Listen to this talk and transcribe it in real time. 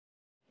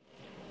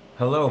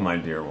Hello, my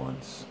dear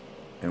ones,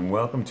 and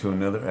welcome to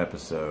another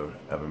episode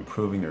of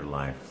Improving Your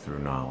Life Through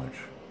Knowledge.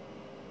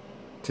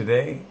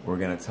 Today, we're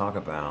going to talk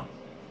about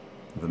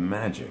the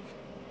magic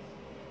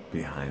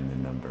behind the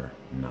number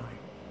 9.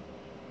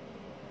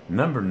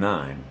 Number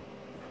 9,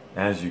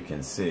 as you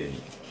can see,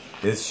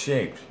 is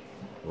shaped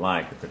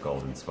like the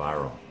golden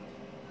spiral.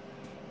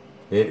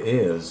 It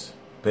is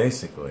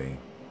basically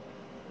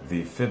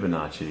the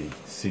Fibonacci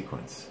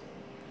sequence.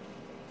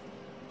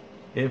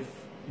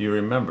 If you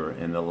remember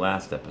in the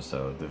last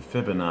episode, the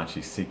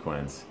Fibonacci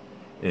sequence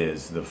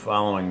is the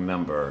following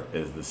number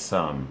is the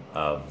sum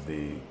of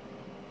the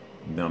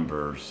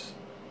numbers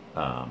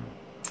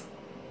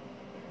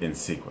in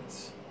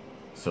sequence.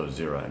 So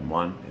 0 and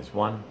 1 is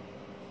 1,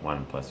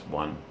 1 plus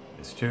 1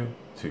 is 2,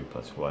 2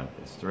 plus 1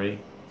 is 3,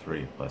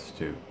 3 plus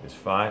 2 is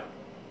 5,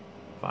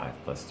 5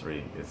 plus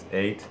 3 is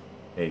 8,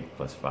 8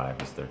 plus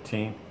 5 is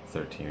 13,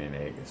 13 and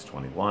 8 is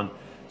 21,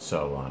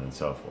 so on and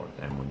so forth.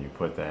 And when you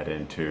put that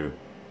into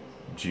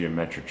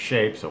geometric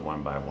shapes, a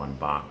 1 by 1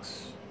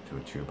 box, to a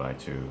 2 by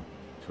 2,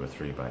 to a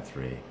 3 by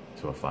 3,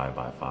 to a 5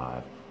 by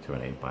 5, to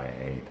an 8 by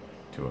 8,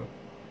 to a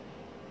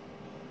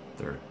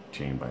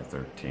 13 by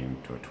 13,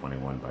 to a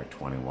 21 by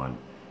 21,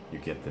 you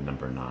get the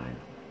number 9,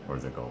 or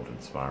the golden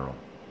spiral.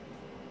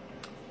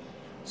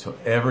 So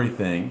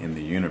everything in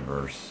the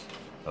universe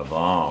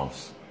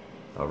evolves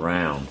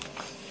around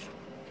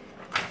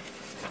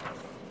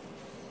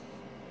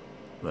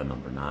the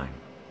number 9.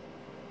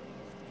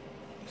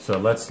 So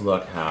let's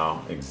look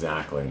how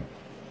exactly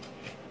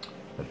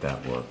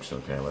that works.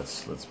 Okay,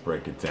 let's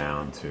break it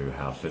down to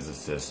how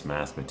physicists,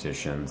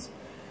 mathematicians,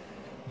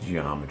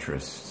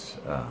 geometrists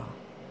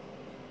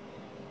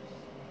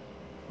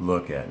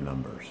look at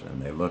numbers.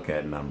 And they look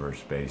at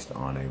numbers based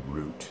on a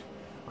root,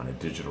 on a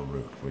digital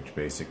root, which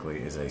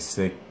basically is a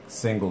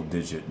single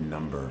digit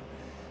number.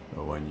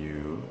 When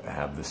you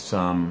have the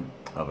sum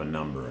of a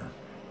number,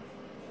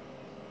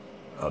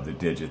 of the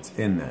digits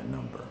in that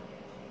number.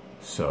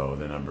 So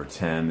the number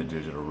 10, the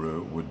digital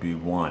root, would be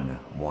 1.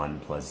 1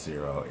 plus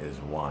 0 is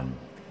 1.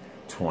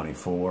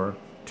 24,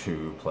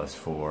 2 plus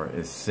 4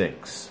 is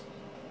 6.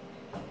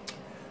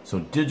 So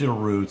digital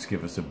roots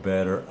give us a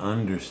better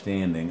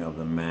understanding of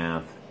the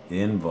math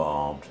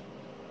involved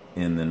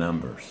in the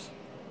numbers.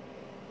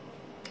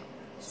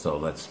 So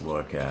let's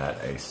look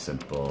at a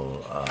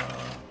simple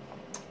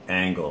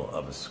angle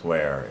of a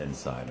square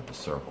inside of a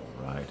circle,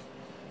 right?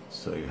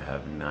 So you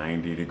have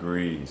 90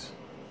 degrees.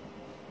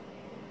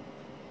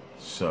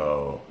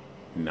 So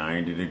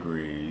 90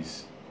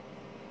 degrees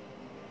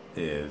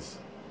is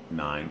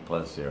 9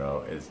 plus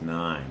 0 is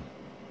 9.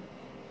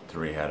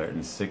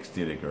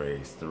 360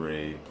 degrees,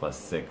 3 plus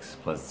 6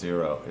 plus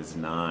 0 is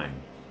 9.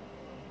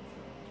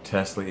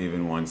 Tesla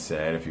even once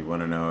said, if you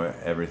want to know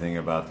everything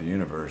about the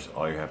universe,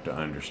 all you have to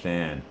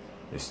understand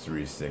is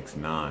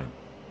 369.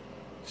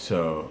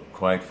 So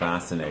quite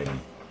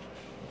fascinating.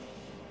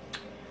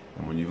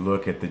 And when you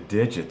look at the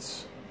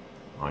digits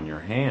on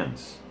your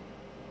hands,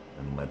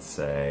 and let's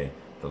say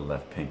the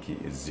left pinky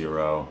is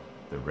 0,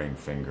 the ring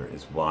finger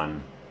is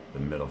 1, the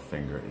middle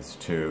finger is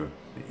 2,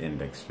 the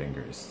index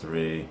finger is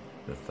 3,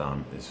 the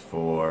thumb is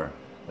 4,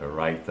 the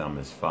right thumb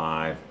is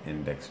 5,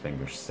 index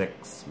finger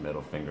 6,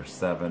 middle finger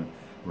 7,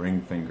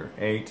 ring finger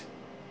 8,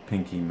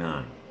 pinky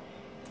 9.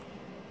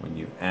 When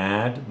you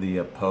add the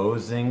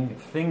opposing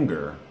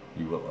finger,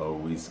 you will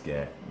always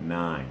get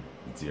 9.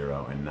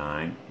 0 and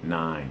 9,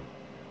 9.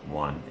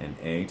 1 and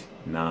 8,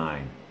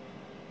 9.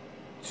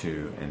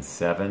 2 and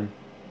 7,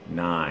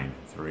 9.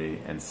 3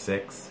 and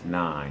 6,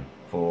 9.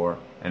 4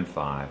 and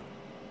 5,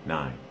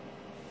 9.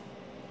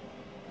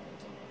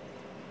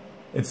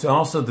 It's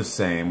also the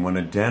same when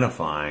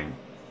identifying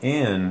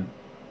in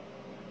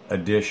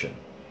addition.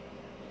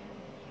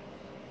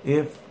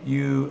 If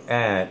you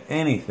add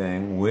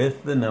anything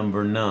with the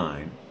number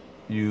 9,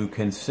 you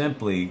can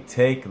simply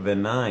take the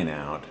 9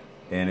 out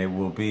and it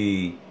will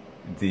be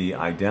the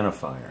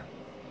identifier.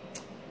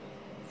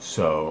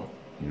 So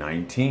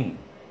 19,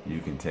 you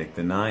can take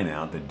the 9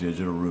 out, the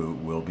digital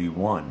root will be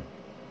 1.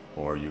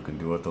 Or you can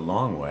do it the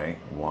long way.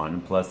 1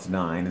 plus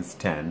 9 is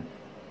 10.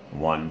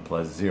 1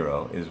 plus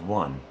 0 is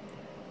 1.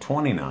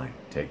 29,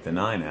 take the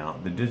 9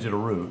 out, the digital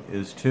root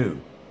is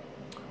 2.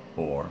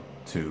 Or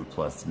 2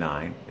 plus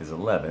 9 is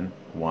 11.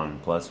 1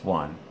 plus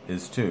 1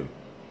 is 2.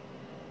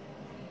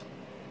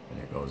 And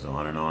it goes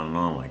on and on and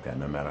on like that.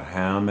 No matter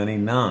how many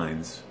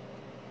 9s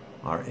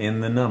are in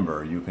the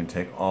number, you can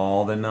take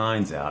all the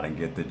 9s out and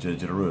get the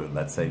digital root.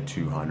 Let's say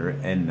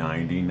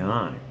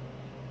 299.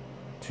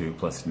 2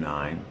 plus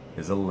 9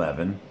 is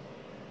 11.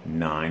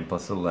 9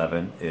 plus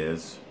 11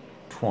 is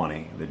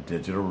 20. The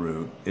digital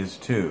root is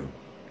 2.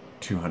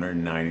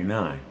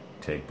 299.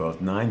 Take both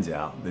 9s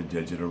out. The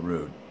digital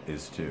root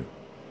is 2.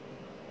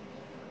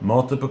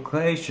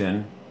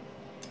 Multiplication,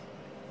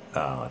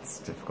 it's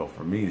difficult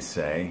for me to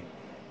say,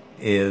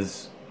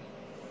 is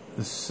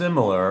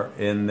similar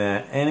in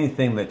that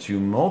anything that you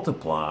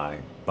multiply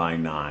by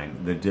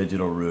 9, the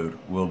digital root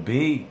will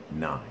be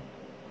 9.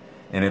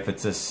 And if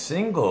it's a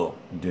single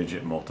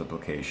digit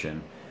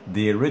multiplication,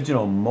 the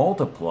original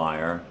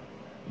multiplier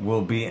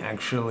will be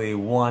actually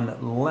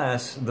one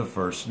less the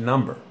first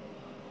number.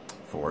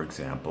 For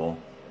example,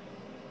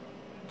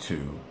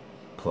 2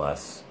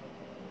 plus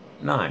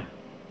 9,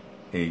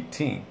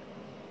 18.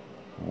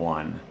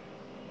 1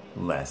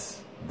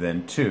 less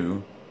than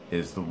 2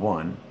 is the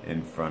 1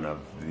 in front of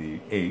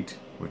the 8,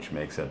 which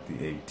makes up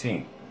the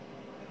 18.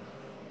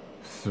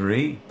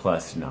 3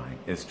 plus 9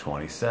 is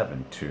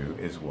 27. 2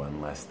 is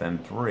 1 less than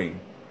 3.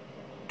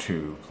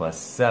 2 plus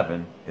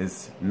 7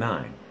 is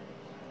 9.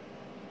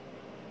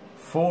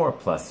 4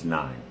 plus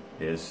 9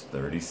 is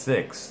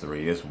 36.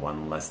 3 is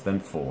 1 less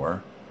than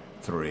 4.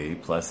 3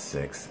 plus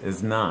 6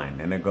 is 9.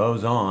 And it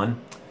goes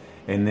on.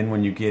 And then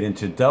when you get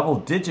into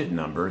double-digit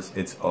numbers,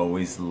 it's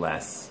always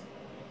less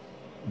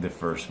the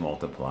first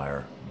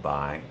multiplier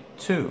by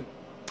 2.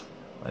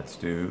 Let's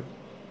do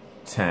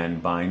 10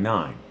 by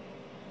 9.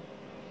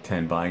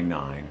 10 by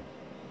 9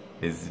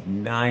 is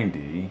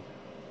 90.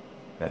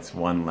 That's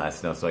 1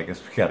 less now, so I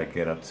guess we got to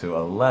get up to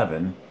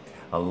 11.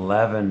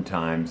 11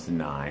 times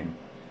 9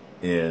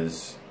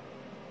 is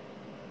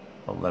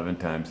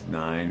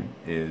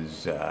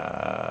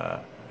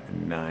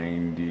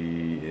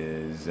 90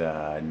 is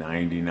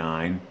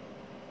 99.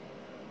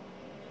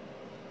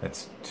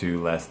 That's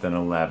 2 less than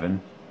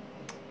 11.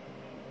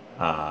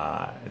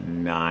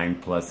 9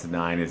 plus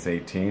 9 is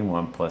 18.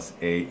 1 plus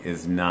 8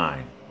 is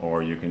 9.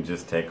 Or you can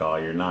just take all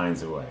your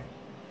 9s away.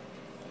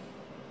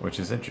 Which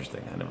is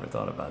interesting. I never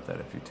thought about that.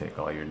 If you take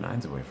all your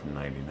 9s away from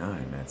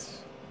 99,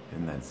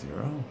 isn't that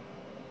 0?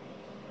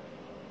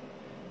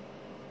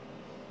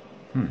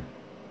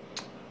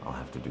 I'll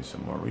have to do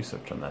some more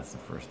research on that. That's the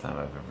first time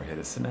I've ever hit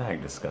a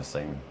snag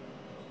discussing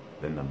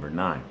the number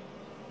 9.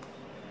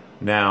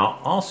 Now,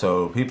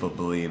 also, people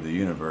believe the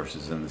universe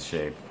is in the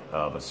shape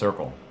of a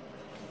circle.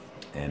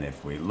 And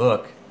if we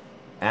look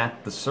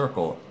at the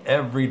circle,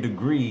 every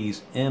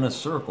degrees in a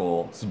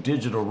circle's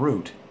digital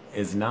root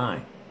is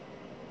 9.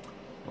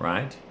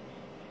 Right?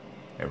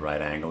 A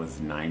right angle is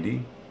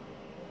 90.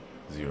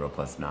 0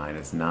 plus 9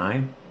 is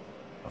 9.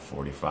 A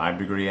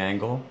 45-degree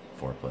angle,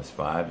 4 plus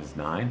 5 is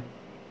 9.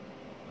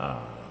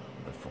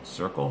 The full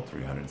circle,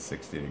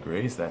 360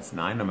 degrees, that's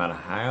 9. No matter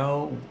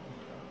how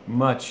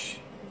much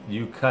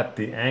you cut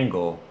the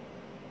angle,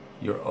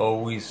 you're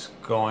always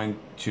going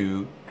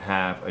to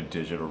have a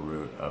digital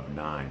root of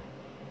 9.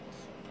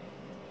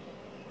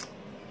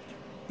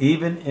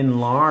 Even in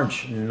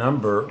large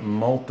number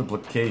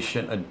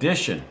multiplication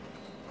addition,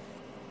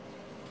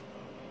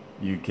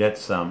 you get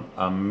some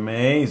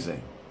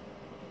amazing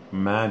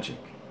magic.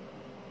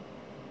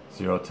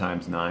 0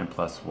 times 9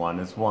 plus 1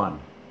 is 1.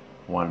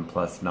 1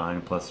 plus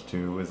 9 plus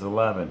 2 is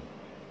 11.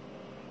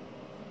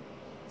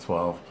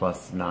 12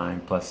 plus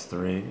 9 plus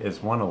 3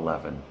 is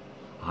 111.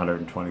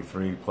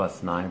 123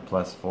 plus 9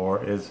 plus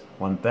 4 is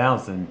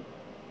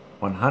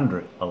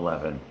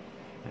 1,111.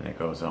 And it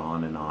goes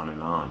on and on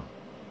and on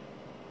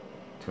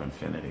to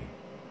infinity.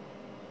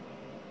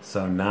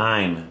 So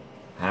 9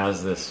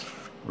 has this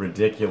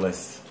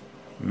ridiculous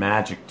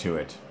magic to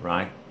it,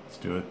 right? Let's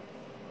do it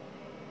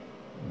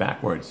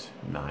backwards.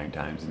 9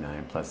 times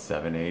 9 plus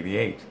 7,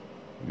 88.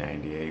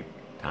 98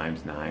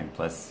 times 9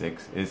 plus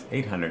 6 is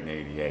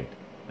 888.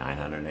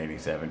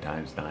 987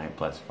 times 9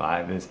 plus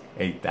 5 is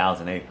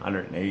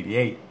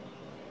 8,888.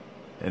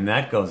 And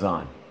that goes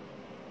on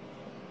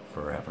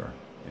forever,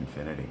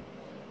 infinity.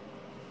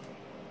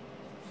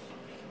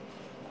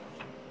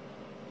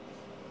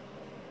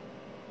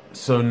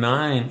 So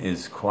 9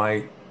 is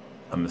quite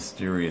a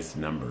mysterious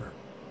number.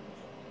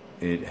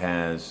 It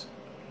has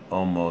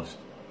almost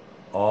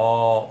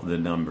all the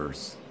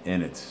numbers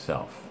in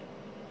itself.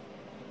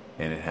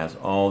 And it has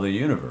all the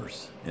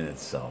universe in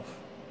itself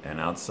and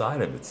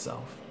outside of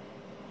itself.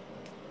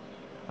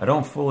 I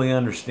don't fully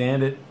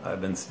understand it.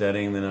 I've been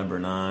studying the number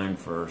 9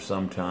 for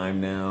some time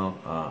now.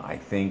 I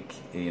think,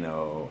 it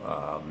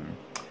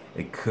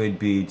could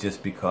be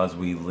just because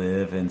we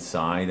live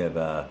inside of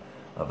a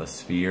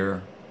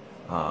sphere,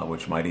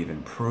 which might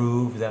even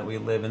prove that we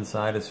live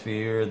inside a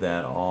sphere,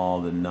 that all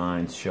the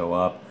 9s show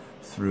up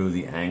through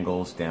the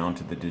angles down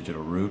to the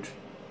digital root.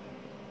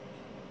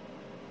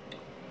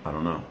 I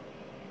don't know.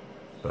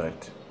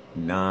 But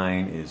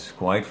 9 is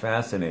quite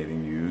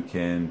fascinating. You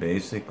can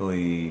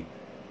basically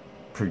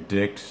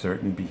predict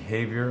certain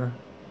behavior,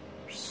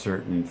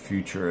 certain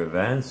future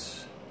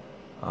events.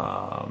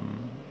 I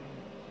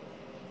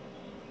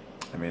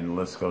mean, the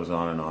list goes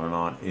on and on and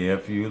on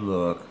if you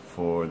look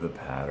for the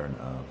pattern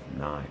of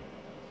 9.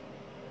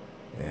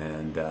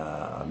 And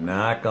I'm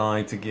not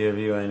going to give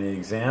you any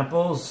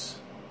examples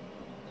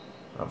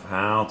of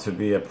how to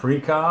be a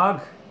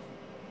precog,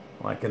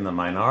 like in the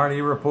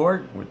Minority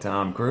Report with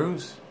Tom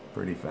Cruise.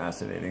 Pretty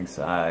fascinating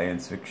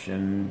science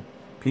fiction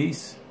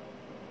piece.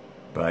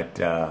 But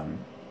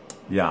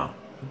yeah,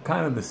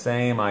 kind of the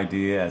same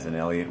idea as an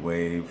Elliott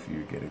wave.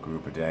 You get a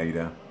group of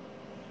data,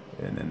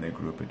 and then the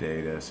group of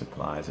data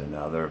supplies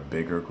another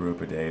bigger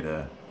group of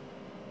data,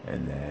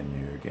 and then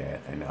you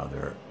get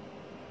another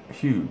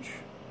huge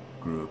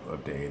group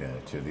of data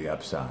to the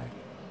upside,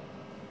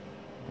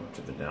 or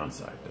to the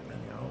downside,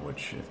 depending on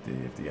which, if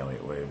the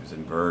Elliott wave is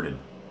inverted.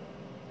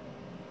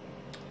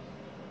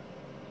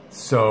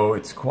 So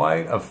it's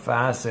quite a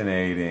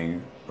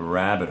fascinating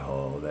rabbit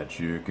hole that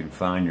you can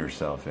find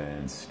yourself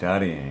in,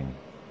 studying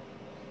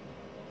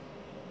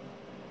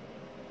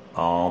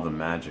all the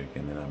magic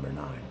in the number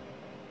 9.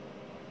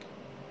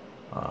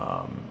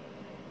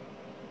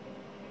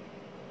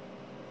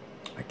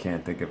 I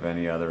can't think of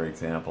any other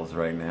examples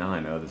right now.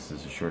 I know this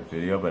is a short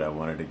video, but I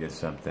wanted to get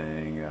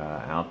something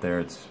out there.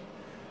 It's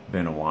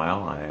been a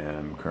while. I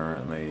am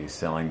currently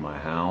selling my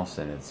house,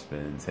 and it's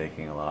been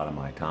taking a lot of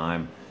my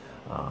time.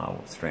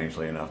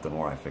 Strangely enough, the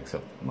more I fix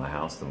up my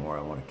house, the more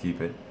I want to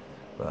keep it.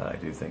 But I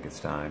do think it's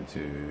time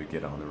to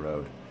get on the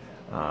road.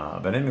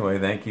 But anyway,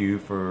 thank you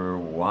for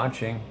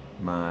watching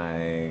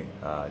my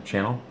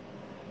channel.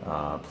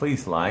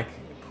 Please like,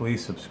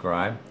 please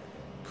subscribe,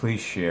 please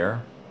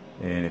share.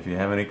 And if you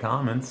have any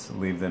comments,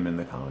 leave them in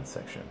the comments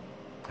section.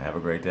 Have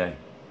a great day.